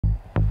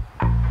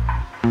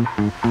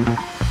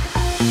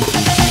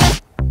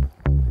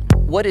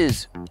What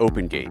is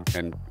opengate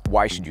and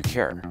why should you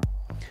care?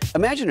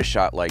 Imagine a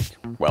shot like,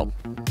 well,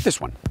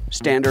 this one,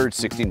 standard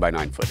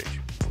 16:9 footage.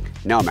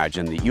 Now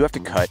imagine that you have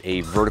to cut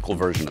a vertical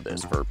version of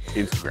this for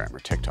Instagram or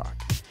TikTok.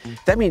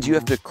 That means you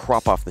have to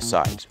crop off the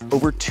sides,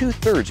 over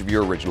 2/3 of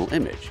your original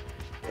image.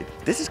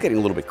 This is getting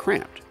a little bit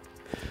cramped.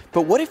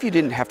 But what if you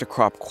didn't have to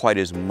crop quite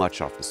as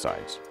much off the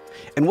sides?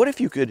 And what if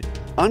you could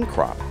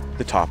uncrop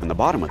the top and the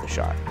bottom of the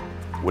shot?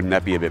 Wouldn't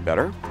that be a bit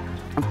better?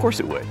 Of course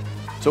it would.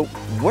 So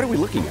what are we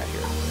looking at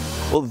here?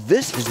 Well,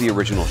 this is the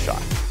original shot,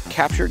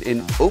 captured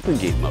in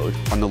opengate mode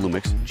on the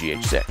LUMIX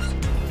GH6.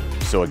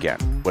 So again,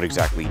 what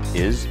exactly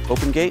is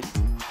opengate?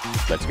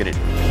 Let's get into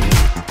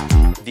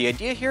it. The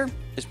idea here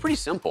is pretty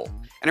simple,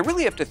 and I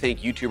really have to thank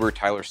YouTuber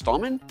Tyler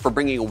Stallman for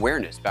bringing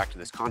awareness back to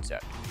this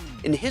concept.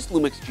 In his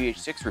LUMIX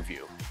GH6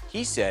 review,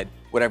 he said,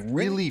 what I've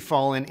really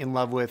fallen in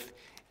love with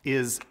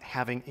is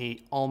having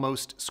a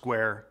almost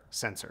square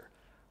sensor.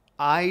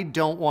 I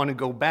don't want to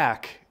go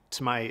back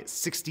to my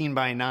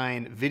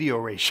 16:9 video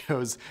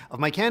ratios of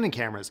my Canon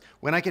cameras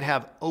when I could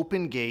have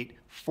opengate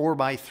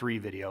 4:3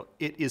 video.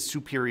 It is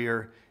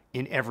superior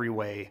in every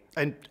way,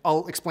 and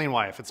I'll explain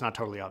why if it's not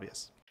totally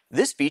obvious.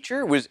 This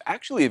feature was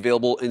actually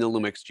available in the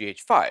LUMIX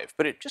GH5,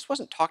 but it just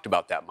wasn't talked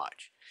about that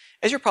much.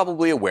 As you're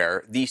probably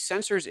aware, the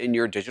sensors in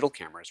your digital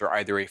cameras are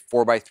either a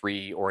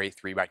 4:3 or a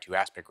 3:2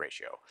 aspect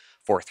ratio.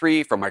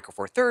 4:3 for Micro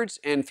Four Thirds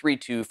and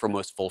 3:2 for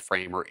most full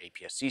frame or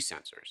APS-C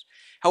sensors.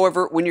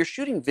 However, when you're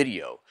shooting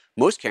video,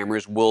 most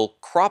cameras will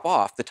crop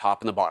off the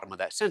top and the bottom of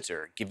that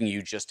sensor, giving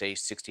you just a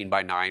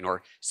 16:9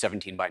 or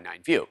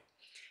 17:9 view.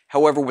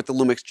 However, what the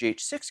LUMIX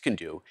GH6 can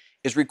do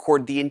is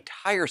record the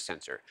entire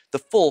sensor, the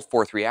full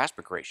 4:3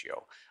 aspect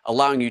ratio,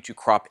 allowing you to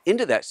crop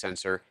into that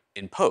sensor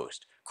in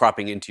post,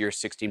 cropping into your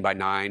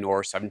 16:9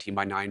 or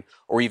 17:9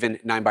 or even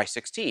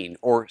 9:16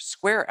 or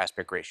square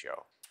aspect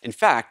ratio. In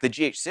fact, the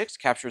GH6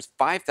 captures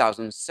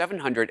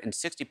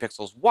 5,760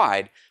 pixels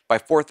wide by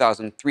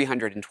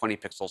 4,320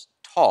 pixels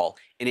tall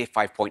in a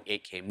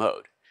 5.8K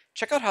mode.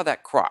 Check out how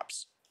that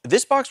crops.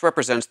 This box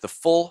represents the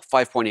full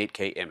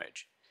 5.8K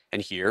image.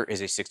 And here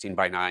is a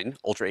 16:9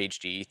 Ultra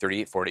HD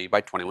 3840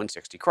 by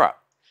 2160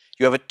 crop.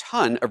 You have a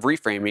ton of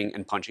reframing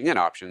and punching in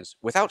options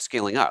without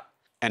scaling up.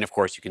 And of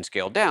course you can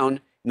scale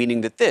down, meaning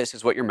that this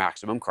is what your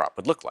maximum crop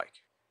would look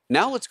like.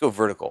 Now let's go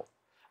vertical.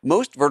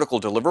 Most vertical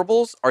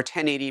deliverables are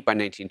 1080 by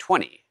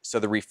 1920, so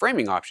the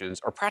reframing options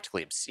are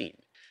practically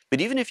obscene.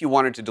 But even if you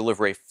wanted to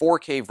deliver a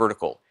 4K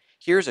vertical,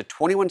 here's a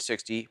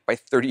 2160 by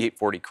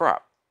 3840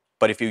 crop.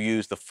 But if you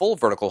use the full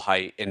vertical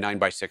height in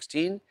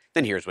 9:16,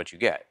 then here's what you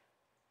get.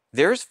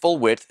 There's full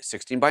width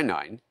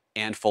 16:9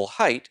 and full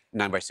height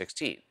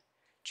 9:16.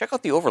 Check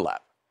out the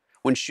overlap.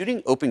 When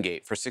shooting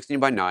opengate for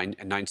 16:9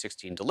 and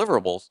 9:16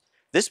 deliverables,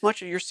 this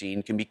much of your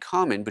scene can be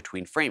common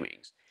between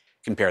framings.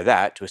 Compare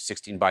that to a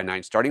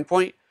 16:9 starting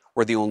point,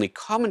 where the only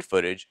common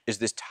footage is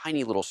this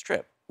tiny little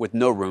strip with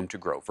no room to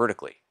grow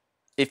vertically.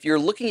 If you're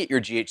looking at your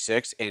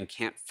GH6 and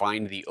can't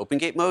find the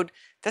opengate mode,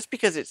 that's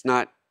because it's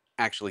not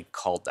actually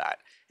called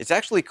that. It's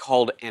actually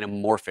called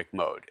anamorphic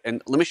mode,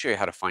 and let me show you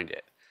how to find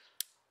it.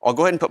 I'll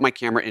go ahead and put my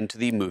camera into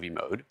the movie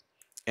mode,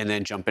 and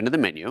then jump into the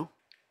menu,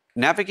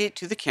 navigate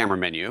to the camera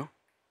menu,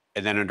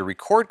 and then under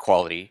record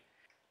quality,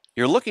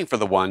 you're looking for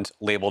the ones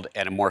labeled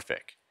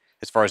anamorphic.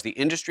 As far as the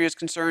industry is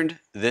concerned,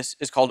 this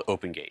is called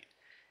opengate.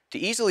 To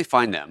easily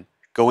find them,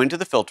 go into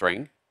the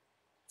filtering,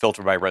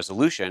 filter by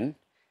resolution,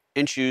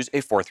 and choose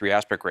a 4:3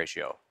 aspect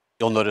ratio.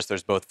 You'll notice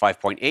there's both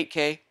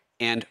 5.8K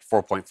and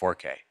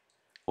 4.4K.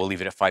 We'll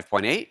leave it at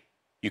 5.8.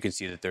 You can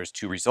see that there's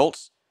two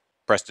results.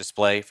 Press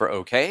display for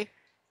OK,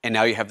 and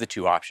now you have the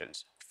two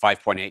options,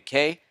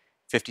 5.8K,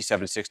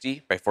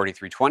 5760 by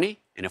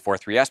 4320 in a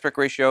 4:3 aspect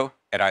ratio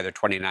at either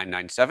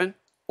 29:97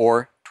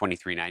 or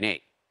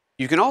 23:98.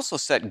 You can also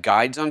set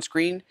guides on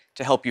screen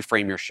to help you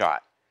frame your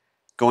shot.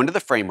 Go into the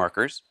frame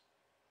markers,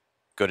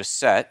 go to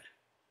set,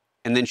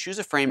 and then choose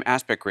a frame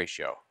aspect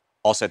ratio.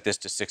 I'll set this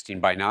to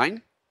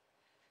 16:9.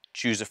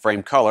 Choose a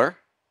frame color.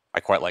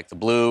 I quite like the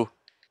blue.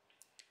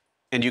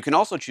 And you can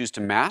also choose to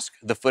mask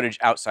the footage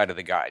outside of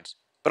the guides,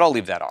 but I'll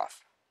leave that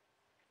off.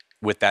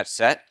 With that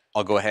set,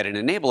 I'll go ahead and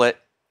enable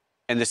it,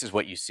 and this is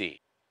what you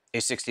see, a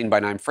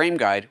 16:9 frame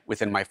guide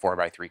within my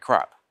 4:3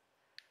 crop.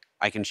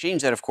 I can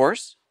change that, of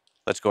course.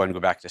 Let's go ahead and go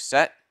back to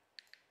set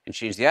and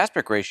change the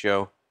aspect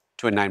ratio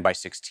to a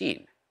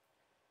 9:16.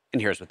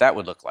 And here's what that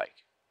would look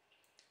like.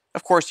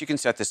 Of course, you can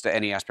set this to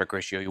any aspect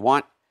ratio you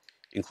want,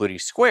 including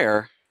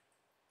square,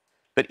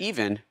 but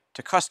even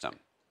to custom,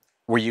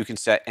 where you can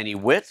set any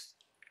width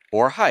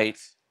or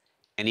height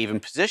and even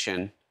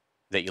position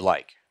that you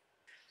like.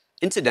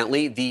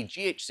 Incidentally, the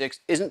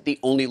GH6 isn't the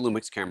only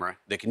LUMIX camera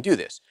that can do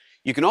this.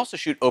 You can also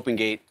shoot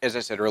opengate, as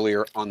I said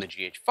earlier, on the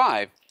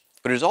GH5,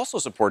 but it is also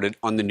supported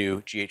on the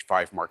new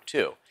GH5 Mark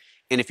II.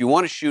 And if you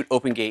want to shoot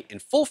opengate in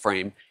full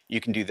frame, you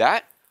can do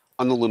that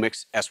on the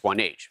LUMIX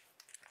S1H.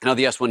 Now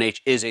the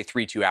S1H is a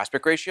 3:2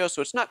 aspect ratio,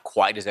 so it's not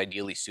quite as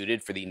ideally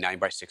suited for the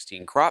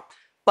 9:16 crop,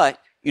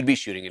 but you'd be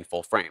shooting in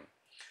full frame.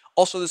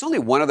 Also, there's only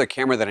one other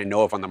camera that I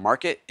know of on the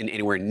market and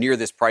anywhere near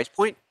this price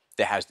point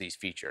that has these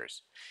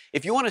features.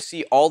 If you want to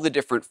see all the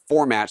different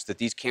formats that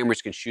these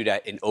cameras can shoot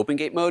at in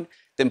opengate mode,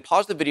 then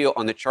pause the video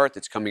on the chart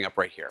that's coming up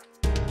right here.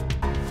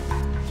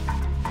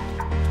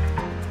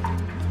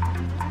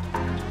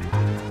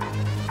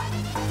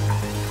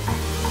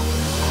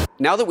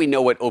 Now that we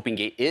know what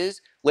opengate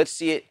is, let's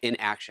see it in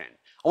action.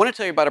 I want to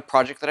tell you about a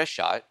project that I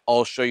shot.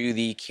 I'll show you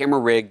the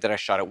camera rig that I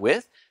shot it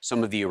with,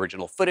 some of the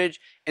original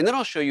footage, and then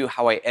I'll show you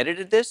how I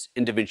edited this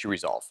in DaVinci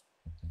Resolve.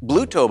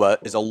 Blue Toba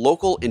is a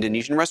local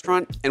Indonesian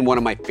restaurant and one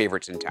of my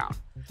favorites in town.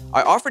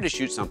 I offered to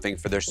shoot something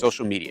for their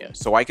social media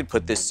so I could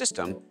put this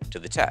system to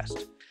the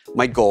test.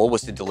 My goal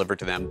was to deliver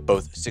to them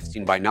both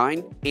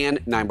 16:9 and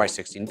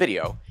 9:16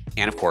 video,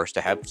 and of course to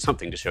have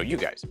something to show you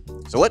guys.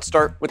 So let's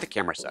start with the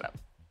camera setup.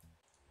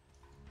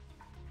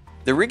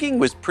 The rigging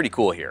was pretty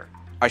cool here.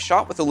 I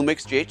shot with the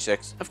LUMIX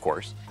GH6, of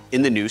course,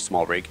 in the new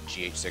SmallRig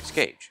GH6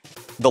 gauge.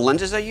 The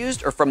lenses I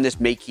used are from this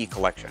Meiki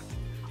collection.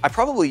 I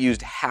probably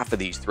used half of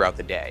these throughout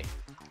the day.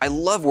 I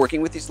love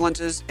working with these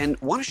lenses and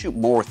want to shoot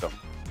more with them.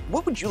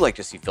 What would you like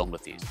to see filmed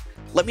with these?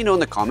 Let me know in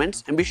the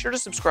comments and be sure to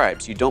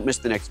subscribe so you don't miss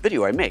the next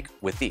video I make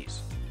with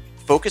these.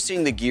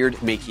 Focusing the geared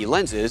Meiki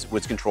lenses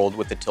was controlled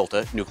with the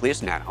Tilta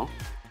Nucleus Nano,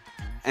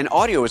 and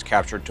audio was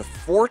captured to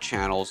 4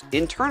 channels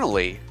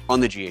internally on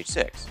the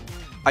GH6.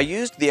 I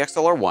used the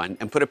XLR1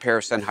 and put a pair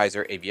of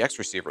Sennheiser AVX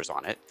receivers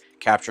on it,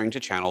 capturing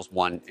to channels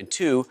 1 and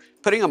 2,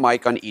 putting a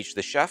mic on each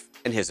the chef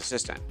and his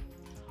assistant.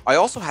 I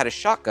also had a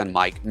shotgun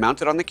mic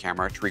mounted on the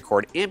camera to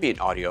record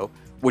ambient audio,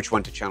 which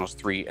went to channels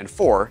 3 and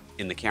 4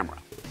 in the camera.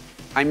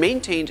 I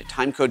maintained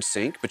timecode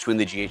sync between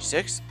the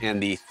GH6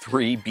 and the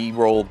 3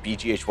 B-roll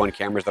BGH1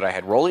 cameras that I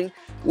had rolling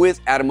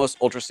with Atomos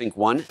UltraSync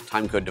 1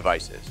 timecode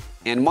devices,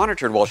 and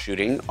monitored while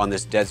shooting on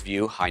this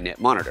DesView high-net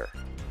monitor.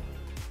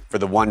 For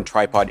the one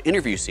tripod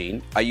interview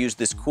scene, I used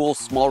this cool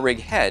SmallRig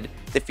head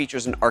that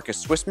features an Arcus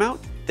Swiss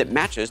mount that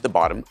matches the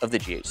bottom of the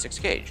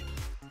GH6 gauge.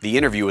 The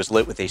interview was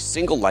lit with a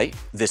single light,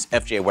 this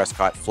FJ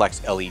Westcott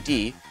Flex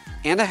LED,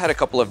 and I had a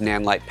couple of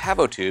Nanlite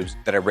Pavo tubes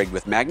that I rigged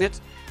with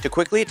magnets to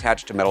quickly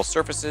attach to metal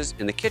surfaces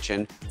in the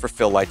kitchen for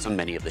fill lights on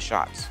many of the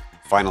shots.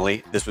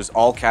 Finally, this was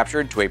all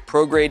captured to a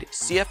pro-grade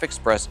CF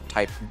Express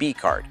Type B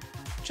card.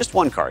 Just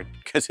one card,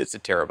 because it's a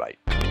terabyte.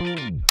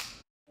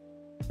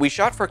 We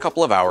shot for a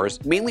couple of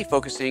hours, mainly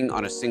focusing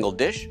on a single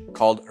dish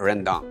called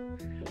rendang.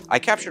 I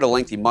captured a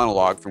lengthy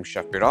monologue from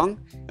Chef Birong,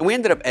 and we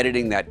ended up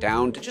editing that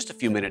down to just a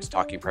few minutes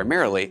talking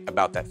primarily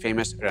about that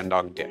famous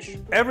rendang dish.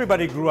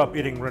 Everybody grew up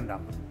eating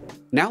rendang.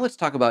 Now let's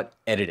talk about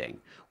editing.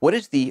 What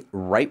is the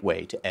right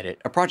way to edit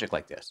a project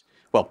like this?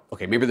 Well,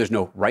 okay, maybe there's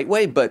no right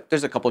way, but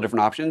there's a couple of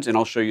different options, and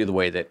I'll show you the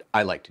way that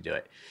I like to do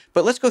it.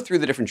 But let's go through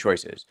the different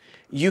choices.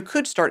 You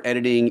could start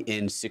editing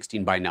in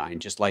 16:9,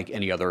 just like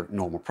any other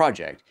normal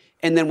project.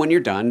 And then when you're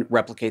done,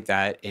 replicate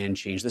that and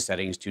change the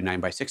settings to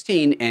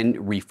 9:16 and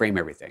reframe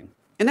everything.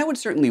 And that would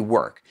certainly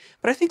work.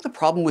 But I think the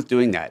problem with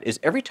doing that is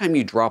every time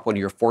you drop one of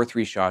your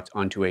 4:3 shots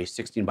onto a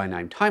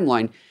 16:9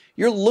 timeline,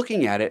 you're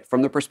looking at it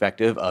from the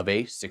perspective of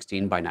a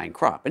 16:9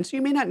 crop. And so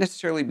you may not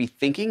necessarily be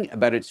thinking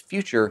about its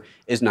future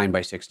as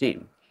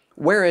 9:16.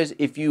 Whereas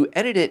if you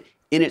edit it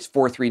in its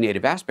 4:3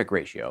 native aspect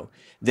ratio,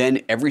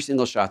 then every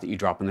single shot that you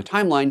drop on the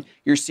timeline,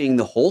 you're seeing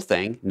the whole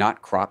thing,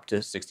 not cropped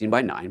to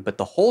 16:9, but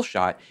the whole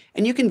shot,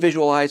 and you can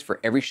visualize for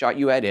every shot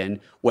you add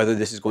in whether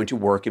this is going to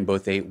work in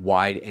both a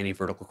wide and a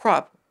vertical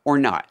crop or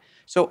not.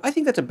 So I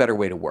think that's a better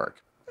way to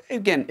work.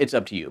 Again, it's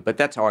up to you, but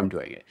that's how I'm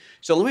doing it.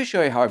 So let me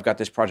show you how I've got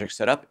this project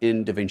set up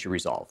in DaVinci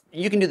Resolve.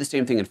 You can do the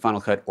same thing in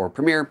Final Cut or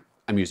Premiere.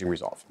 I'm using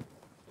Resolve.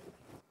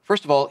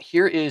 First of all,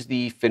 here is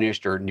the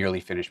finished or nearly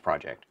finished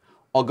project.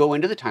 I'll go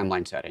into the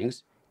timeline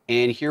settings,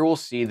 and here we'll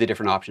see the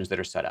different options that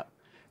are set up.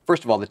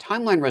 First of all, the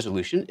timeline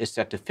resolution is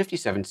set to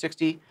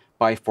 5760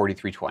 by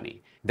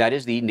 4320. That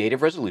is the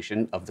native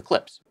resolution of the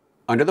clips.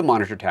 Under the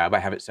monitor tab, I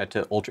have it set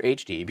to Ultra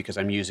HD because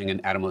I'm using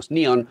an Atomos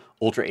Neon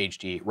Ultra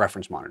HD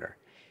reference monitor.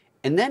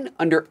 And then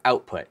under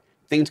output,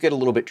 things get a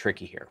little bit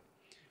tricky here.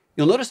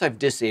 You'll notice I've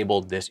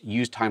disabled this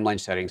use timeline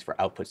settings for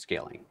output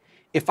scaling.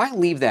 If I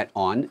leave that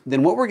on,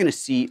 then what we're going to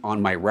see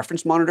on my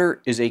reference monitor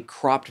is a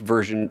cropped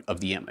version of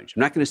the image. I'm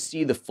not going to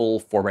see the full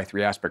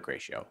 4:3 aspect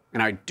ratio,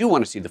 and I do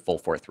want to see the full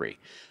 4:3,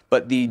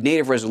 but the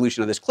native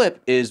resolution of this clip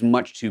is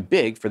much too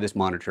big for this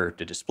monitor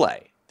to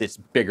display. It's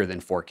bigger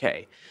than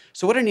 4K.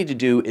 So what I need to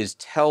do is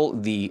tell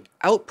the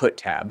output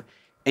tab,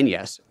 and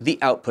yes, the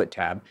output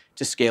tab,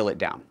 to scale it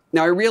down.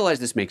 Now I realize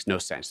this makes no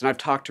sense, and I've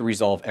talked to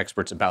Resolve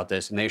experts about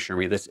this, and they assure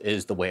me this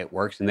is the way it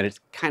works, and that it's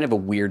kind of a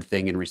weird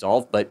thing in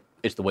Resolve, but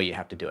it's the way you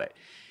have to do it.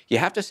 You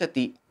have to set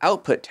the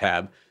output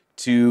tab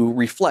to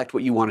reflect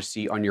what you want to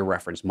see on your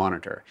reference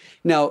monitor.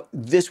 Now,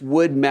 this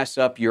would mess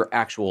up your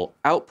actual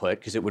output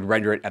because it would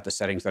render it at the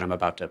settings that I'm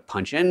about to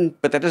punch in,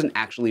 but that doesn't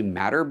actually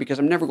matter because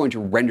I'm never going to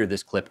render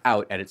this clip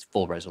out at its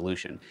full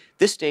resolution.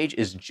 This stage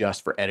is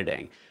just for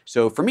editing.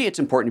 So for me, it's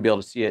important to be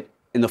able to see it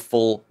in the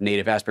full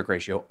native aspect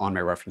ratio on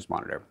my reference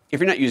monitor. If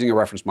you're not using a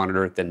reference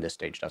monitor, then this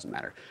stage doesn't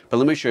matter. But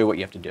let me show you what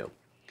you have to do.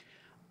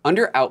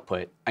 Under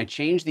output, I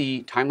changed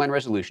the timeline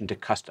resolution to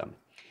custom.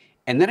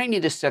 And then I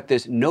need to set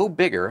this no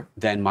bigger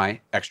than my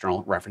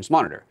external reference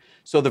monitor.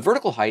 So the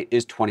vertical height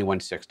is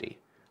 2160.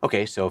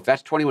 Okay, so if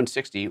that's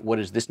 2160, what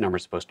is this number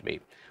supposed to be?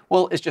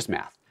 Well, it's just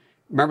math.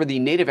 Remember, the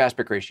native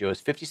aspect ratio is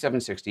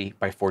 5760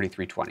 by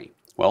 4320.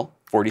 Well,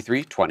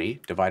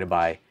 4320 divided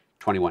by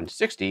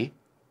 2160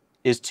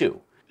 is 2.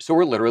 So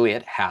we're literally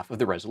at half of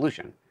the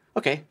resolution.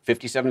 Okay,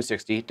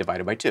 5760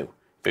 divided by 2.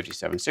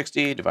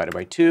 5760 divided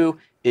by 2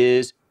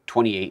 is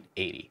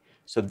 2880.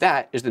 So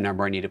that is the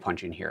number I need to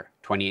punch in here,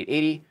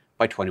 2880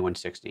 by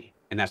 2160.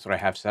 And that's what I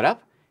have set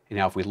up. And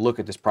now if we look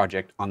at this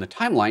project on the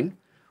timeline,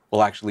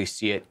 we'll actually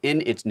see it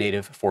in its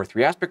native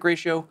 4:3 aspect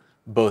ratio,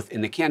 both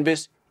in the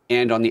canvas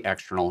and on the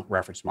external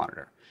reference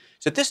monitor.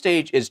 So at this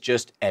stage, it's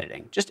just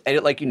editing. Just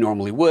edit like you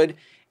normally would.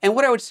 And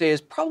what I would say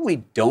is probably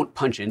don't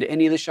punch into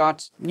any of the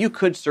shots. You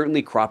could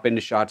certainly crop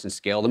into shots and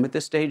scale them at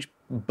this stage,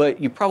 but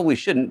you probably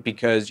shouldn't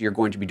because you're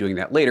going to be doing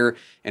that later.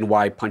 And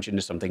why punch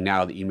into something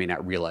now that you may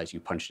not realize you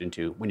punched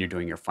into when you're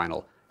doing your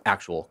final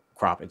actual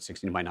crop at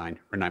 16 by 9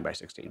 or 9 by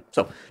 16.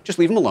 So just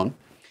leave them alone.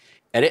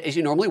 Edit as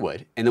you normally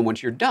would. And then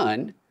once you're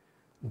done,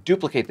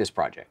 duplicate this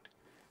project.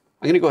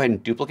 I'm going to go ahead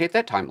and duplicate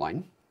that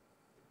timeline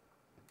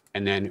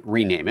and then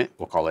rename it.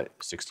 We'll call it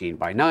 16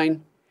 by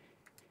 9.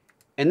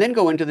 And then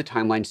go into the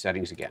timeline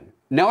settings again.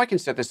 Now I can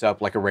set this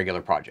up like a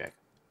regular project.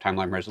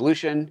 Timeline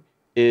resolution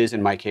is,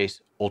 in my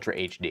case, Ultra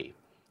HD.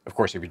 Of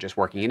course, if you're just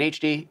working in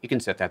HD, you can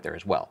set that there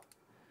as well.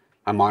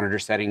 My monitor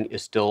setting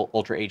is still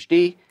Ultra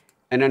HD,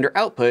 and under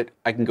output,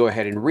 I can go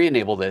ahead and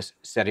re-enable this,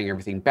 setting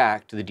everything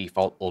back to the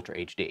default Ultra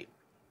HD.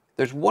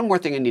 There's one more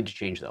thing I need to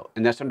change though,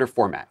 and that's under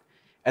format.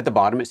 At the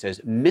bottom, it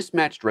says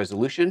mismatched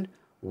resolution.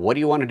 What do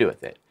you want to do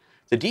with it?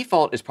 The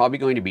default is probably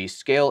going to be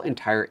scale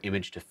entire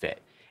image to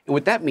fit. And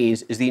what that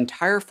means is the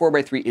entire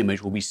 4:3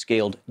 image will be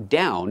scaled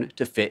down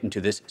to fit into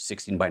this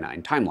 16 by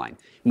 9 timeline,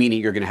 meaning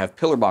you're going to have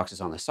pillar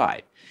boxes on the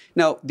side.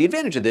 Now, the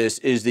advantage of this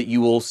is that you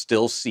will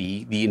still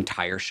see the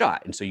entire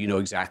shot, and so you know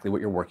exactly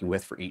what you're working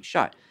with for each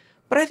shot.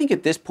 But I think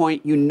at this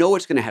point, you know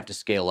it's going to have to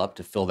scale up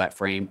to fill that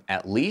frame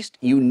at least.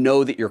 You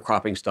know that you're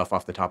cropping stuff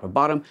off the top and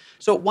bottom,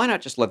 so why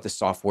not just let the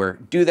software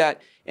do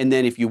that? And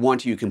then if you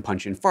want to, you can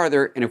punch in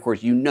farther, and of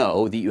course you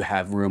know that you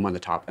have room on the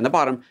top and the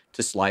bottom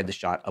to slide the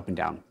shot up and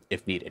down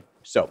if needed.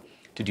 So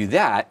to do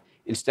that,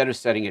 instead of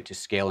setting it to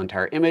scale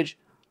entire image,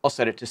 I'll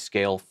set it to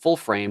scale full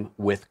frame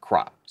with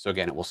crop. So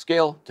again, it will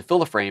scale to fill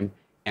the frame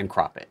and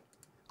crop it.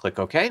 Click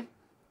OK,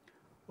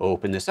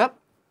 open this up.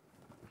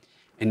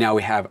 And now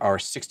we have our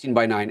 16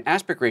 by 9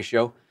 aspect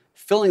ratio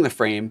filling the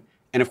frame,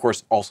 and of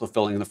course also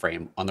filling the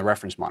frame on the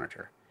reference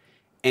monitor.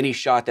 Any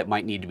shot that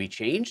might need to be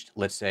changed,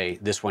 let's say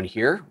this one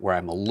here where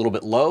I'm a little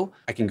bit low,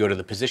 I can go to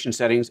the position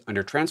settings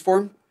under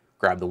transform,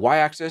 grab the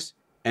y-axis,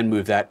 and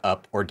move that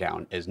up or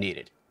down as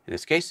needed. In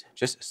this case,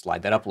 just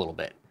slide that up a little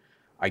bit.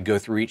 I go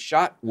through each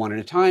shot one at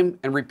a time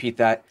and repeat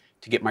that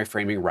to get my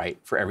framing right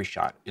for every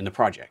shot in the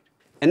project.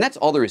 And that's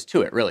all there is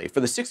to it, really. For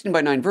the 16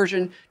 by 9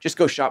 version, just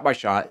go shot by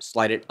shot,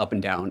 slide it up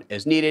and down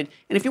as needed.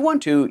 And if you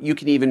want to, you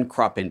can even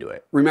crop into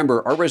it.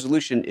 Remember, our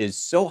resolution is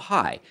so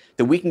high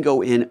that we can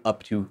go in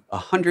up to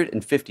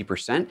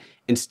 150%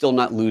 and still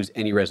not lose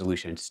any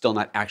resolution, still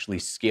not actually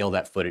scale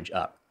that footage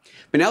up.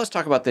 But now let's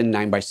talk about the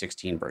 9 by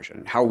 16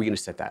 version. How are we going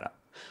to set that up?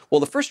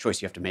 Well, the first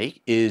choice you have to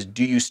make is,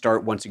 do you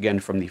start once again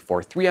from the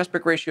 4:3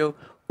 aspect ratio,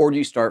 or do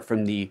you start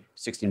from the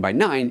 16 by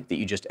 9 that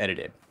you just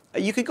edited?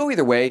 You could go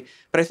either way,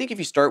 but I think if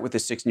you start with the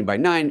 16 by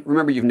 9,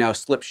 remember you've now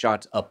slipped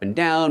shots up and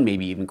down,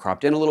 maybe even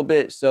cropped in a little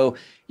bit, so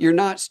you're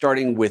not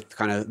starting with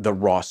kind of the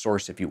raw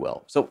source, if you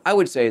will. So I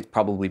would say it's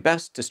probably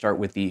best to start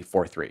with the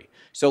 4:3.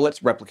 So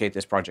let's replicate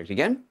this project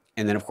again,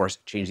 and then of course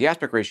change the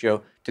aspect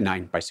ratio to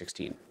 9 by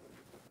 16.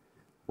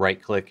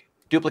 Right-click,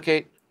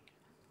 duplicate,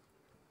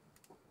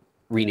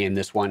 rename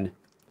this one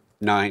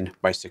 9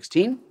 by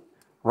 16,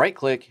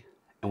 right-click,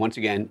 and once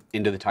again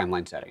into the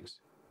timeline settings.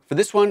 For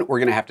this one, we're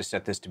going to have to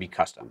set this to be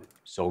custom.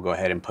 So we'll go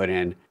ahead and put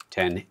in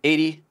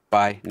 1080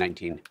 by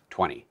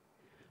 1920.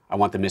 I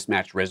want the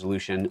mismatched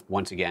resolution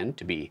once again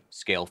to be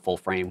scale full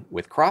frame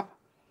with crop.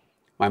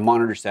 My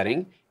monitor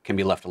setting can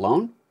be left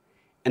alone,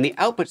 and the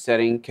output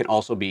setting can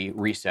also be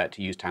reset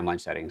to use timeline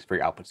settings for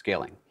your output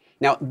scaling.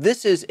 Now,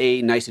 this is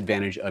a nice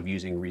advantage of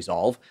using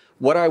Resolve.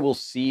 What I will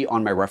see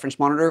on my reference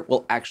monitor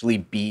will actually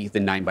be the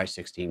 9 by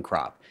 16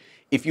 crop.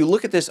 If you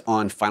look at this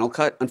on Final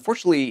Cut,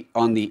 unfortunately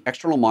on the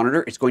external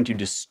monitor, it's going to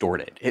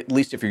distort it, at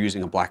least if you're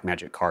using a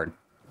Blackmagic card.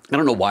 I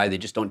don't know why, they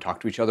just don't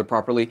talk to each other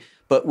properly,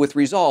 but with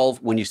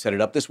Resolve, when you set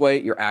it up this way,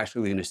 you're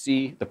actually going to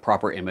see the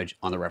proper image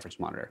on the reference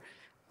monitor.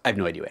 I have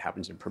no idea what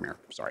happens in Premiere,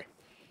 sorry.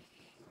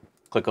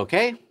 Click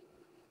OK,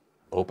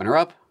 open her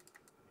up,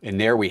 and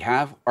there we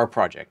have our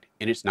project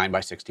in its 9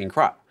 by 16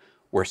 crop.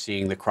 We're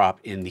seeing the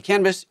crop in the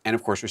canvas, and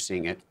of course we're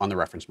seeing it on the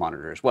reference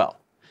monitor as well.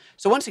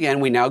 So once again,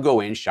 we now go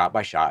in shot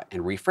by shot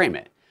and reframe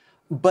it.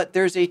 But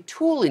there's a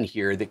tool in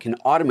here that can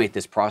automate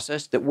this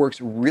process that works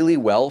really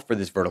well for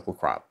this vertical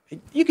crop.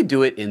 You could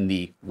do it in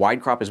the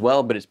wide crop as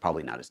well, but it's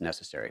probably not as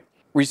necessary.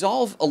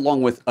 Resolve,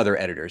 along with other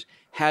editors,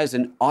 has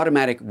an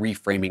automatic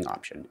reframing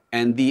option.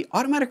 And the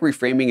automatic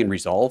reframing in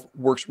Resolve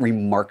works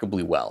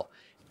remarkably well.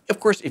 Of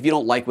course, if you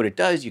don't like what it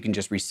does, you can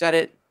just reset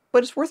it,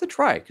 but it's worth a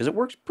try because it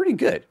works pretty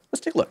good.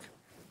 Let's take a look.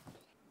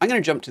 I'm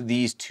going to jump to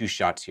these two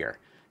shots here.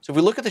 So if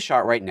we look at the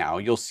shot right now,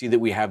 you'll see that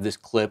we have this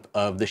clip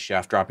of the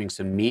chef dropping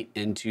some meat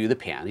into the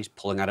pan. He's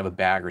pulling out of a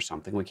bag or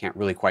something. We can't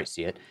really quite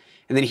see it.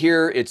 And then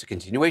here, it's a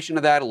continuation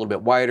of that, a little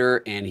bit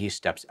wider, and he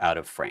steps out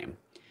of frame.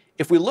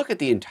 If we look at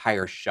the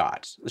entire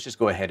shot, let's just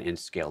go ahead and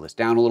scale this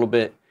down a little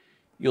bit.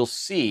 You'll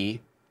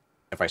see,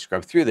 if I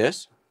scrub through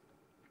this,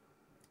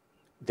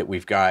 that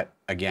we've got,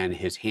 again,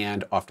 his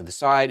hand off to the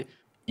side.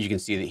 You can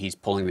see that he's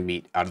pulling the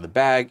meat out of the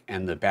bag,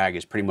 and the bag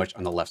is pretty much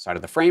on the left side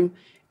of the frame.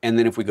 And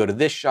then if we go to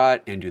this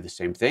shot and do the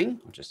same thing,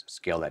 I'll just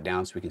scale that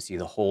down so we can see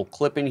the whole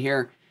clip in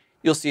here.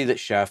 You'll see that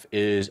chef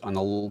is on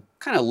the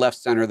kind of left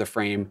center of the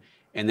frame,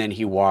 and then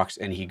he walks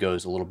and he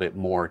goes a little bit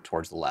more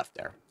towards the left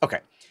there.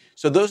 Okay,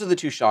 so those are the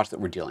two shots that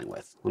we're dealing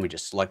with. Let me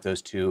just select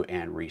those two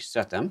and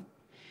reset them.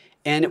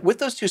 And with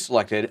those two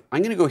selected,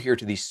 I'm gonna go here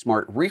to the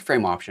Smart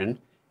Reframe option,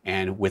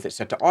 and with it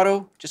set to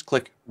auto, just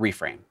click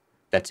Reframe.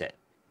 That's it.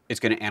 It's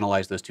going to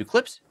analyze those two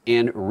clips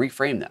and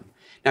reframe them.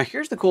 Now,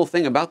 here's the cool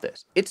thing about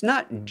this. It's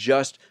not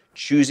just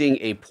choosing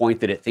a point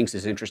that it thinks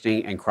is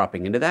interesting and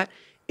cropping into that.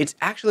 It's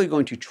actually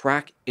going to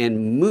track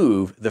and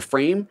move the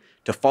frame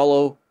to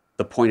follow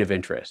the point of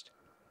interest.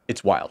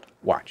 It's wild.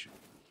 Watch.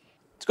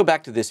 Let's go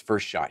back to this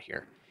first shot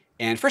here.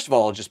 And first of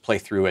all, I'll just play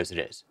through as it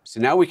is. So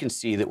now we can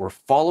see that we're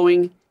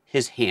following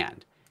his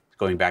hand.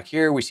 Going back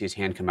here, we see his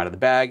hand come out of the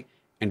bag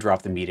and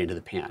drop the meat into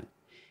the pan.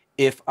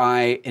 If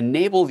I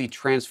enable the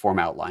transform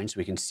outline so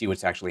we can see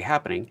what's actually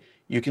happening,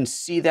 you can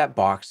see that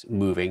box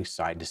moving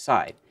side to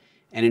side.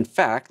 And in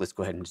fact, let's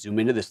go ahead and zoom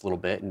into this a little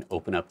bit and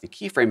open up the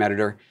keyframe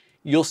editor.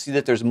 You'll see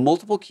that there's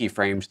multiple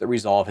keyframes that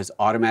Resolve has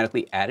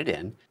automatically added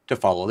in to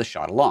follow the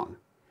shot along.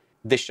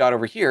 This shot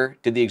over here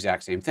did the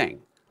exact same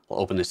thing.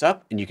 We'll open this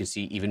up and you can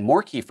see even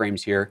more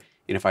keyframes here.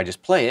 And if I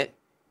just play it,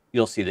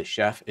 you'll see that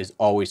chef is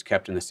always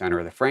kept in the center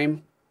of the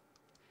frame.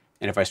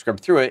 And if I scrub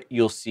through it,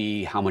 you'll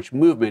see how much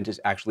movement is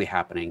actually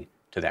happening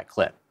to that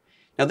clip.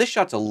 Now this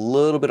shot's a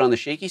little bit on the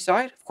shaky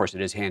side. Of course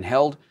it is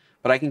handheld,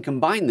 but I can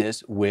combine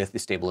this with the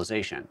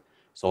stabilization.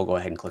 So I'll go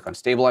ahead and click on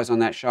Stabilize on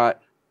that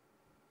shot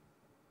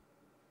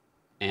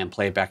and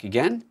play it back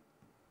again.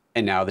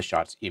 And now the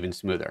shot's even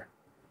smoother.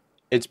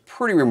 It's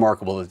pretty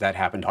remarkable that that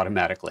happened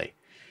automatically.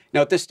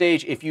 Now at this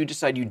stage, if you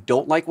decide you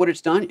don't like what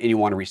it's done and you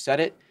want to reset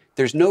it,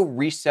 there's no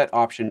reset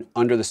option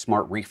under the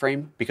Smart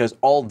Reframe because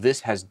all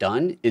this has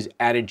done is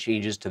added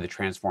changes to the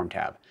Transform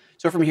tab.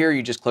 So from here,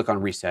 you just click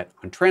on Reset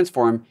on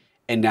Transform,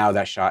 and now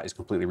that shot is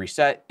completely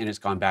reset and it's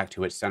gone back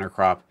to its center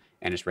crop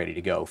and it's ready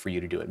to go for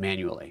you to do it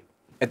manually.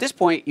 At this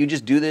point, you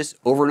just do this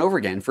over and over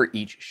again for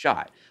each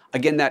shot.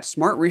 Again, that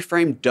Smart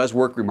Reframe does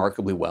work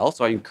remarkably well,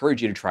 so I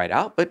encourage you to try it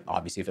out, but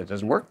obviously if it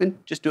doesn't work, then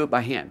just do it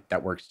by hand.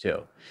 That works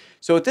too.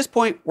 So at this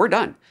point, we're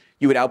done.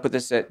 You would output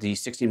this at the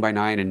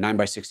 16:9 and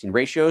 9:16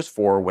 ratios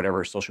for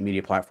whatever social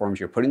media platforms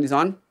you're putting these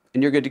on,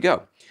 and you're good to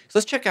go. So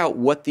let's check out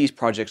what these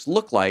projects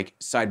look like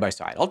side by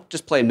side. I'll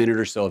just play a minute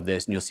or so of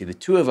this, and you'll see the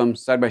two of them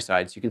side by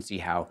side, so you can see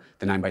how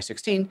the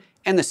 9:16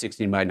 and the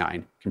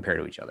 16:9 compare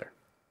to each other.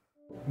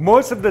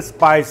 Most of the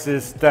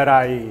spices that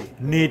I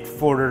need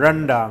for the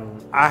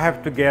rendang, I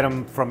have to get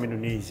them from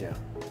Indonesia.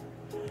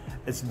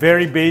 It's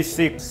very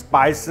basic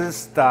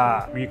spices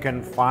that you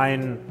can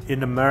find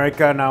in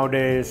America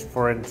nowadays.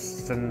 For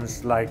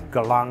instance, like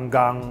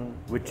galangang,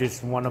 which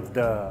is one of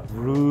the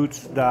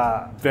roots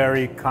that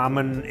very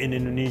common in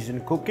Indonesian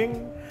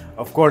cooking.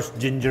 Of course,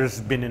 ginger's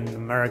been in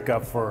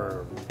America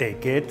for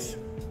decades.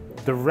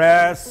 The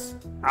rest,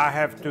 I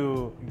have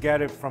to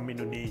get it from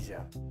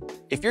Indonesia.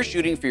 If you're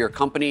shooting for your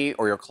company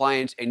or your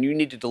clients and you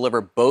need to deliver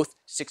both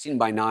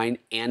 16:9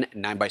 and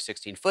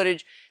 9:16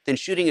 footage, then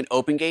shooting an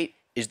opengate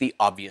is the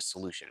obvious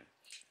solution.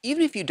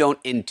 Even if you don't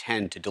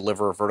intend to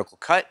deliver a vertical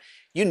cut,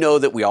 you know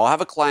that we all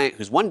have a client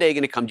who's one day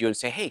going to come to you and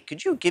say, hey,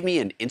 could you give me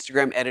an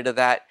Instagram edit of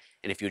that?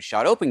 And if you'd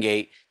shot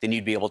opengate, then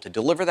you'd be able to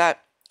deliver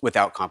that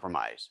without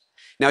compromise.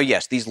 Now,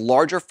 yes, these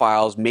larger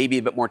files may be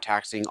a bit more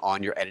taxing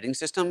on your editing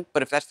system,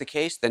 but if that's the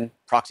case, then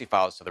proxy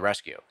files to the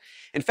rescue.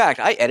 In fact,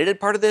 I edited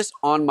part of this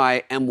on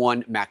my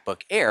M1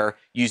 MacBook Air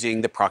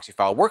using the proxy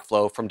file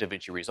workflow from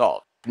DaVinci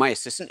Resolve. My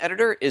assistant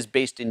editor is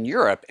based in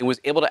Europe and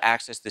was able to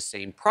access the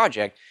same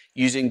project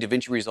using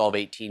DaVinci Resolve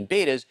 18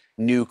 Beta's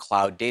new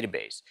cloud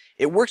database.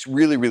 It works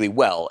really, really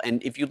well,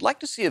 and if you'd like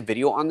to see a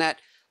video on that,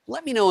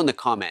 let me know in the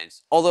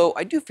comments. Although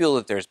I do feel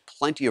that there's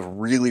plenty of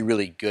really,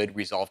 really good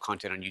Resolve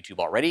content on YouTube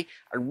already.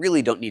 I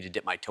really don't need to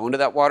dip my toe into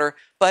that water,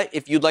 but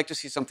if you'd like to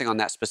see something on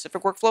that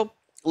specific workflow,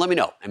 let me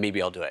know and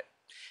maybe I'll do it.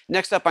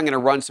 Next up, I'm going to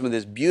run some of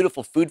this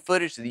beautiful food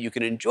footage so that you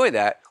can enjoy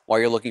that while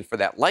you're looking for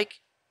that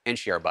like and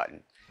share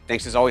button.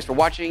 Thanks as always for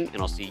watching,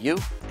 and I'll see you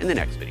in the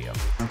next video.